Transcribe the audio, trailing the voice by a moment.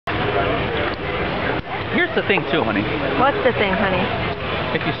Here's the thing too, honey. What's the thing, honey?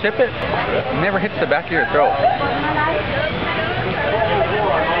 If you sip it, it never hits the back of your throat.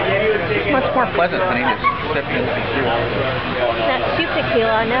 It's much more pleasant, honey, to sip into tequila. Not cheap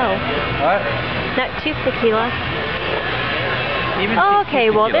tequila, no. What? Not cheap tequila. Even Oh,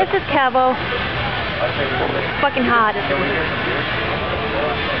 okay, tequila. well this is Cabo. It's fucking hot.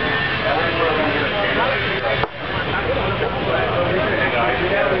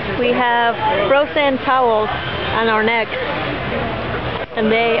 We have frozen towels on our necks,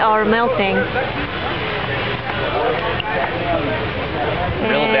 and they are melting.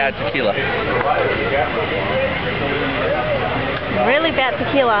 Real bad tequila. Really bad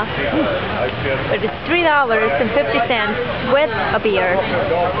tequila. But it's $3.50 with a beer.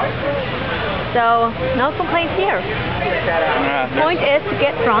 So, no complaints here. The point is to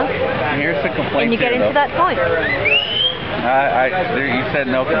get drunk. Here's the complaint. And you get into that point. You said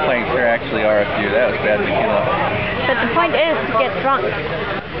no complaints. There actually are a few. That was bad tequila. But the point is to get drunk.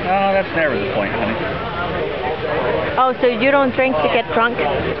 No, that's never the point, honey. Oh, so you don't drink to get drunk?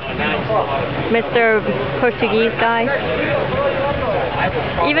 Mr. Portuguese guy?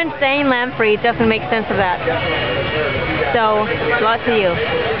 Even saying Lamprey doesn't make sense of that. So, lots of you.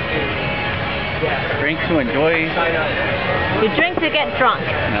 Drink to enjoy. You drink to get drunk.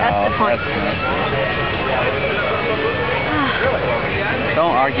 That's the point.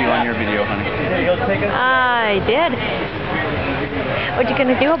 Don't argue on your video, honey. I did. What you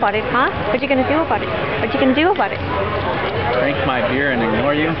gonna do about it, huh? What you gonna do about it? What you gonna do about it? Drink my beer and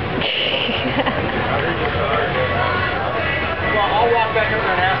ignore you?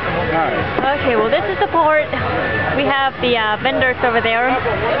 Alright. Okay, well this is the port. We have the vendors over there,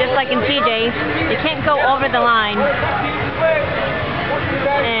 just like in TJ. You can't go over the line.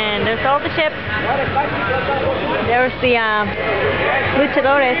 And there's all the ships. There's the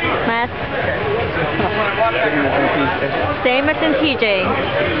luchadores mask. Same as in TJ.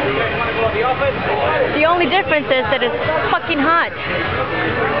 The only difference is that it's fucking hot.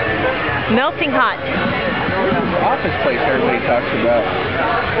 Melting hot. Office place everybody talks about.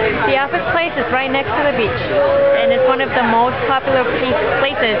 The office place is right next to the beach. And it's one of the most popular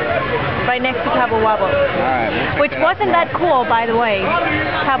places right next to Cabo Wabo. Alright, which wasn't that cool, by the way.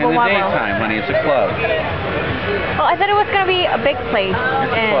 Cabo In the Wabo. daytime, honey, it's a club. Oh, I thought it was going to be a big place.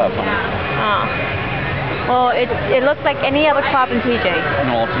 It's a club, honey. Well, it looks like any other club in TJ.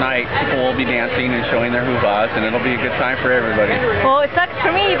 No, tonight people will be dancing and showing their hoo-haws, and it'll be a good time for everybody. Well, it sucks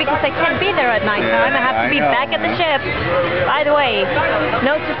for me because I can't be there at night time. I have to be back at the ship. By the way,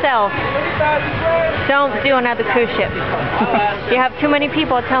 note to self, don't do another cruise ship. You have too many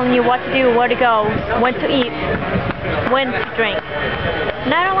people telling you what to do, where to go, when to eat, when to drink.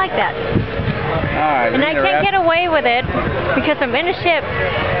 And I don't like that. Alright, and I can't get away with it because I'm in a ship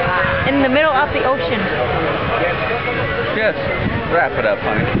in the middle of the ocean. Just wrap it up,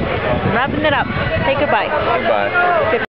 honey. Wrapping it up. Say goodbye. Goodbye.